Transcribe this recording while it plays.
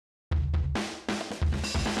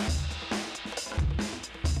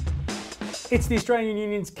It's the Australian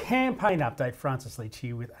Union's campaign update. Francis Leach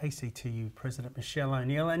here with ACTU President Michele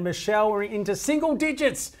O'Neill. And Michelle, we're into single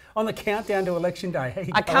digits on the countdown to election day.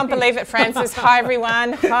 I can't believe it, Francis. Hi,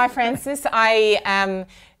 everyone. Hi, Francis.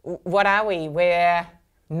 What are we? We're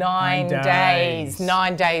 9 days.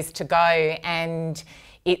 9 days to go, and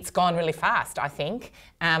it's gone really fast, I think.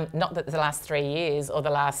 Not that the last 3 years or the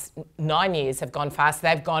last 9 years have gone fast.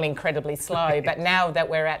 They've gone incredibly slow. But now that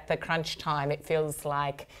we're at the crunch time, it feels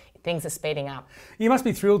like things are speeding up. You must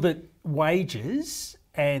be thrilled that wages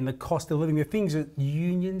and the cost of living, the things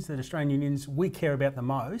that Australian unions, we care about the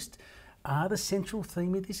most, are the central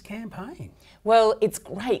theme of this campaign. Well, it's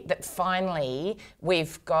great that finally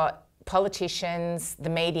we've got politicians,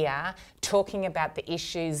 the media, talking about the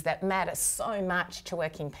issues that matter so much to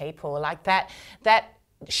working people, like that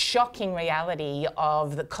shocking reality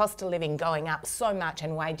of the cost of living going up so much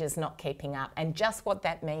and wages not keeping up, and just what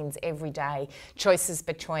that means every day. Choices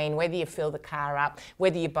between whether you fill the car up,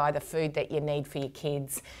 whether you buy the food that you need for your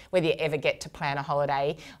kids, whether you ever get to plan a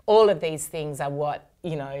holiday. All of these things are what,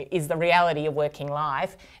 is the reality of working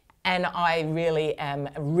life. And I really am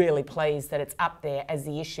really pleased that it's up there as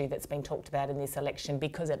the issue that's been talked about in this election,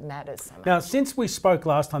 because it matters so much. Now, since we spoke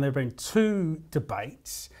last time, there have been 2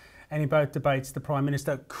 debates. And in both debates, the Prime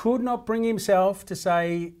Minister could not bring himself to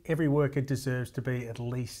say every worker deserves to be at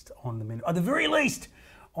least on the minimum, at the very least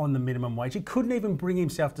on the minimum wage. He couldn't even bring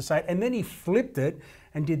himself to say it. And then he flipped it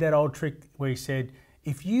and did that old trick where he said,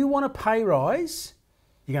 if you want a pay rise,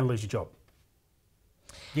 you're going to lose your job.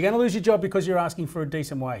 You're going to lose your job because you're asking for a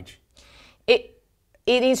decent wage.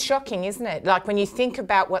 It is shocking, isn't it? Like, when you think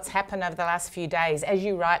about what's happened over the last few days, as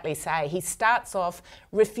you rightly say, he starts off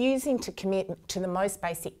refusing to commit to the most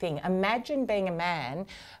basic thing. Imagine being a man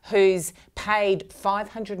who's paid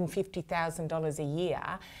 $550,000 a year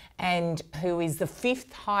and who is the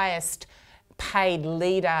 5th highest paid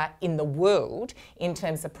leader in the world in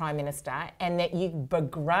terms of Prime Minister, and that you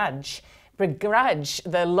begrudge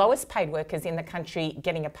the lowest paid workers in the country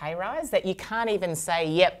getting a pay rise, that you can't even say,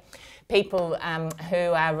 yep, people who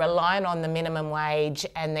are reliant on the minimum wage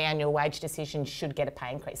and the annual wage decision should get a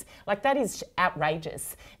pay increase. Like, that is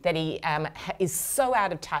outrageous, that he is so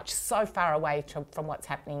out of touch, so far away from what's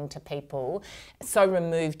happening to people, so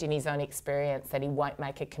removed in his own experience that he won't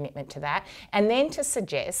make a commitment to that. And then to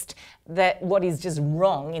suggest that what is just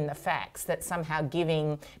wrong in the facts, that somehow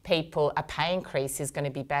giving people a pay increase is going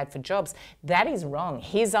to be bad for jobs, that is wrong.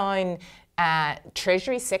 His own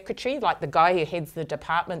Treasury Secretary, like the guy who heads the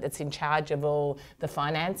department that's in charge of all the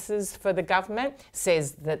finances for the government,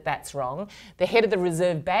 says that that's wrong. The head of the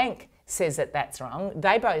Reserve Bank says that that's wrong.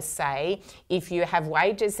 They both say if you have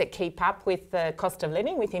wages that keep up with the cost of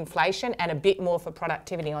living, with inflation, and a bit more for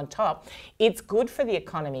productivity on top, it's good for the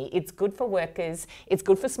economy, it's good for workers, it's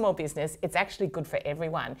good for small business, it's actually good for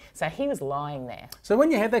everyone. So he was lying there. So when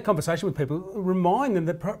you have that conversation with people, remind them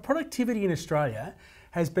that productivity in Australia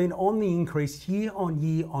has been on the increase year on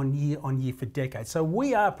year on year on year for decades. So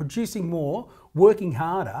we are producing more, working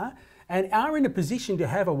harder, and are in a position to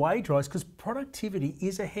have a wage rise because productivity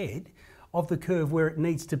is ahead of the curve where it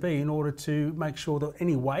needs to be in order to make sure that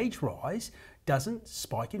any wage rise doesn't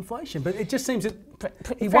spike inflation. But it just seems that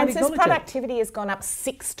he won't acknowledge it. Productivity has gone up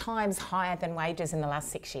 6 times higher than wages in the last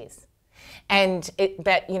 6 years. And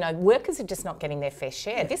workers are just not getting their fair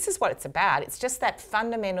share. Yeah. This is what it's about. It's just that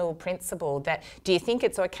fundamental principle that, do you think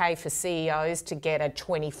it's okay for CEOs to get a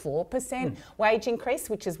 24% wage increase,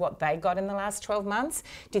 which is what they got in the last 12 months?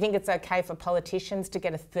 Do you think it's okay for politicians to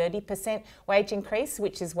get a 30% wage increase,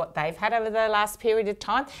 which is what they've had over the last period of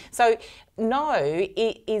time? So no,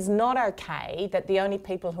 it is not okay that the only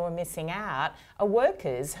people who are missing out are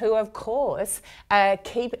workers who, of course,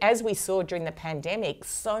 as we saw during the pandemic,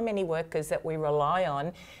 so many workers that we rely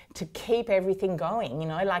on to keep everything going.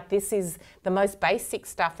 Like, this is the most basic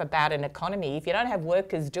stuff about an economy. If you don't have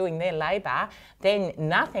workers doing their labour, then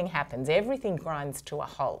nothing happens. Everything grinds to a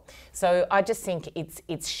halt. So I just think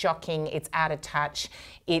it's shocking. It's out of touch.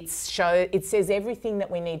 It says everything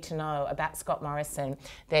that we need to know about Scott Morrison,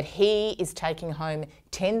 that he is taking home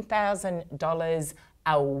 $10,000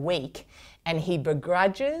 a week, and he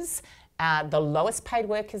begrudges the lowest paid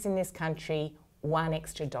workers in this country $1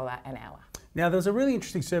 extra an hour. Now, there was a really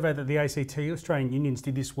interesting survey that the ACT, Australian Unions,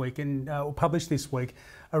 did this week and published this week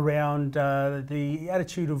around the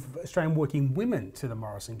attitude of Australian working women to the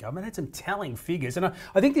Morrison government. It had some telling figures, and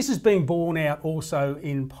I think this is being borne out also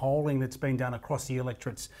in polling that's been done across the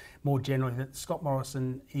electorates more generally, that Scott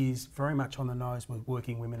Morrison is very much on the nose with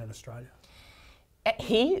working women in Australia.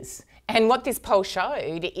 He is. And what this poll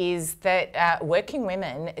showed is that working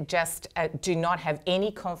women just do not have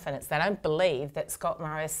any confidence. They don't believe that Scott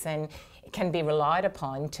Morrison can be relied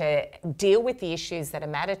upon to deal with the issues that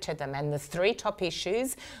matter to them. And the three top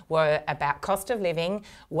issues were about cost of living,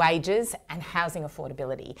 wages, and housing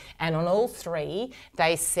affordability. And on all three,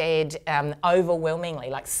 they said overwhelmingly,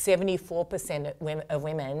 like 74% of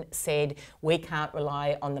women said, we can't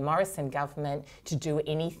rely on the Morrison government to do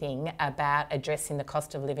anything about addressing the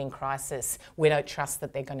cost of living crisis. We don't trust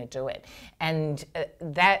that they're going to do it. And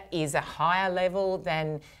that is a higher level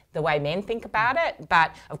than the way men think about it,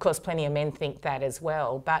 but of course plenty of men think that as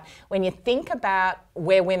well. But when you think about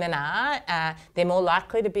where women are, they're more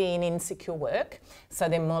likely to be in insecure work, so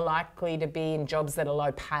they're more likely to be in jobs that are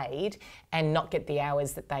low paid and not get the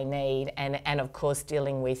hours that they need, and of course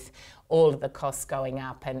dealing with all of the costs going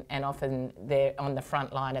up, and often they're on the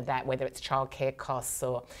front line of that, whether it's childcare costs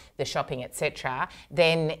or the shopping, etc.,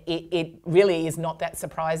 then it really is not that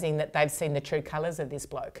surprising that they've seen the true colours of this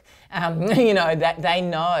bloke. You know, that they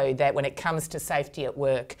know that when it comes to safety at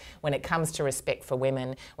work, when it comes to respect for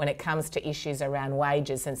women, when it comes to issues around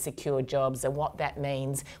wages and secure jobs and what that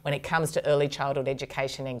means, when it comes to early childhood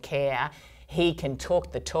education and care, he can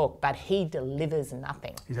talk the talk, but he delivers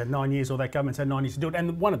nothing. He's had 9 years, or that government's had 9 years to do it.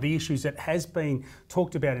 And one of the issues that has been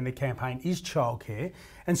talked about in the campaign is childcare.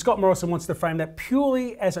 And Scott Morrison wants to frame that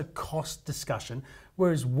purely as a cost discussion,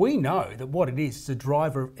 whereas we know that what it is a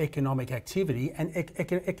driver of economic activity and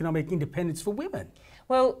economic independence for women.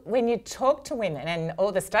 Well, when you talk to women, and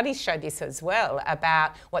all the studies show this as well,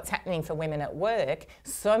 about what's happening for women at work,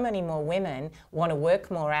 so many more women want to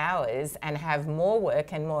work more hours and have more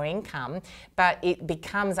work and more income, but it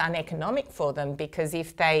becomes uneconomic for them, because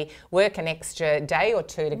if they work an extra day or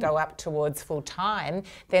two to go up towards full time,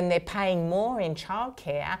 then they're paying more in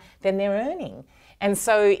childcare than they're earning. And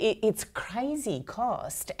so it's crazy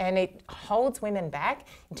cost, and it holds women back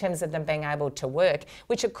in terms of them being able to work,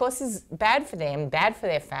 which of course is bad for them, bad for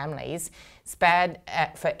their families, it's bad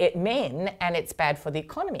for men, and it's bad for the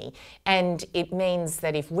economy. And it means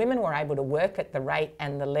that if women were able to work at the rate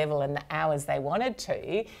and the level and the hours they wanted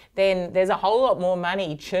to, then there's a whole lot more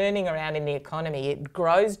money churning around in the economy. It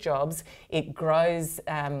grows jobs, it grows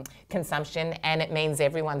consumption, and it means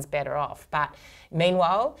everyone's better off. But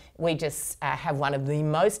meanwhile, we just have one of the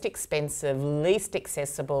most expensive, least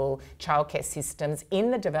accessible childcare systems in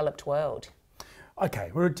the developed world.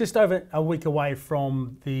 Okay, we're just over a week away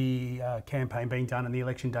from the campaign being done and the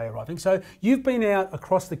election day arriving. So you've been out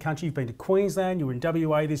across the country, you've been to Queensland, you were in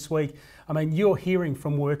WA this week. I mean, you're hearing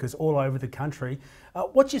from workers all over the country.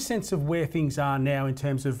 What's your sense of where things are now in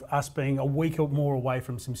terms of us being a week or more away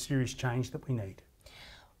from some serious change that we need?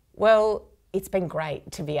 Well, it's been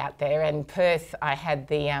great to be out there. In Perth, I had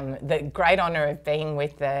the great honour of being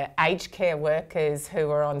with the aged care workers who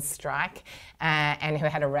were on strike and who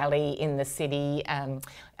had a rally in the city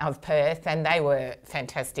of Perth, and they were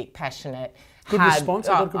fantastic, passionate. Good response?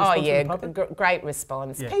 Great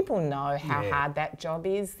response. Yeah. People know how hard that job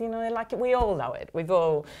is, you know, like we all know it. We've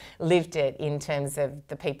all lived it in terms of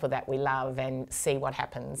the people that we love and see what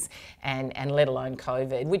happens, and let alone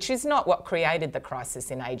COVID, which is not what created the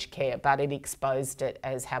crisis in aged care, but it exposed it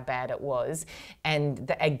as how bad it was.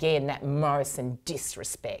 And again, that Morrison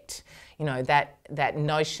disrespect, you know, that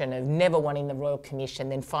notion of never wanting the Royal Commission,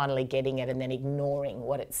 then finally getting it and then ignoring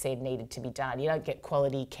what it said needed to be done. You don't get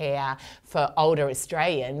quality care for older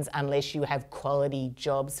Australians unless you have quality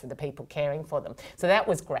jobs for the people caring for them. So that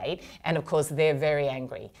was great. And of course, they're very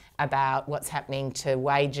angry about what's happening to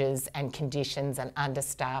wages and conditions and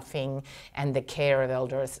understaffing and the care of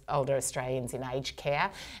older Australians in aged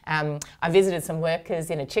care. I visited some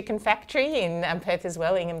workers in a chicken factory in Perth as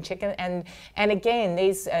well, Ingham Chicken, and again,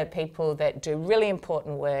 these are people that do really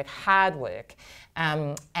important work, hard work.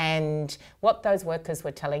 And what those workers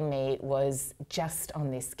were telling me was just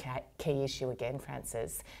on this key issue again,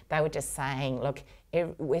 Francis, they were just saying, look,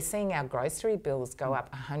 we're seeing our grocery bills go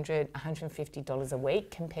up $100, $150 a week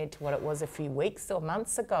compared to what it was a few weeks or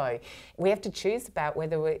months ago. We have to choose about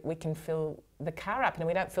whether we can fill the car up, and if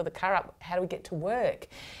we don't fill the car up, how do we get to work?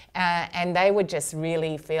 And they were just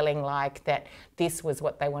really feeling like that this was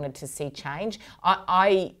what they wanted to see change.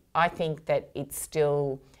 I think that it's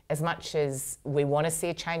still, as much as we want to see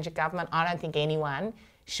a change of government, I don't think anyone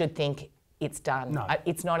should think it's done. No.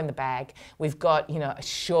 It's not in the bag. We've got, you know, a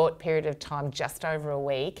short period of time, just over a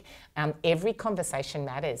week. Every conversation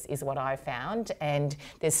matters is what I've found, and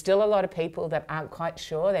there's still a lot of people that aren't quite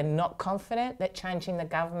sure. They're not confident that changing the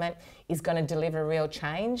government is going to deliver real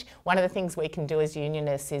change. One of the things we can do as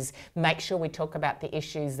unionists is make sure we talk about the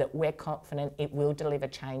issues that we're confident it will deliver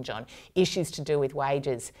change on. Issues to do with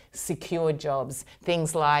wages, secure jobs,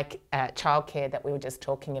 things like childcare that we were just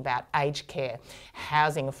talking about, aged care,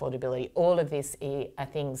 housing affordability. All of this are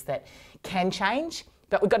things that can change,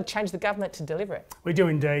 but we've got to change the government to deliver it. We do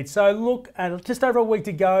indeed. So look, just over a week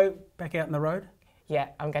to go, back out on the road. Yeah,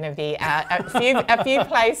 I'm going to be a few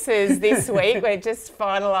places this week. We're just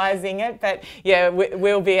finalising it, but yeah,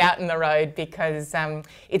 we'll be out on the road because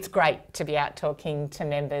it's great to be out talking to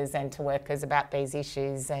members and to workers about these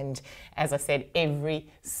issues. And as I said, every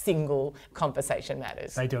single conversation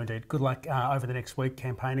matters. They do indeed. Good luck over the next week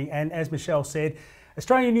campaigning. And as Michelle said,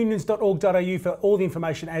 AustralianUnions.org.au for all the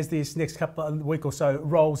information as this next couple of week or so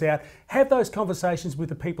rolls out. Have those conversations with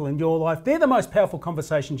the people in your life. They're the most powerful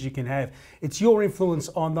conversations you can have. It's your influence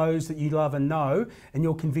on those that you love and know, and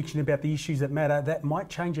your conviction about the issues that matter that might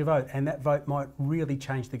change your vote, and that vote might really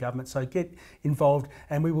change the government. So get involved,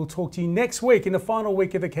 and we will talk to you next week in the final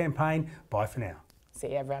week of the campaign. Bye for now.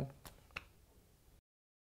 See you, everyone.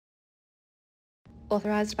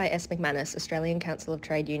 Authorised by S. McManus, Australian Council of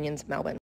Trade Unions, Melbourne.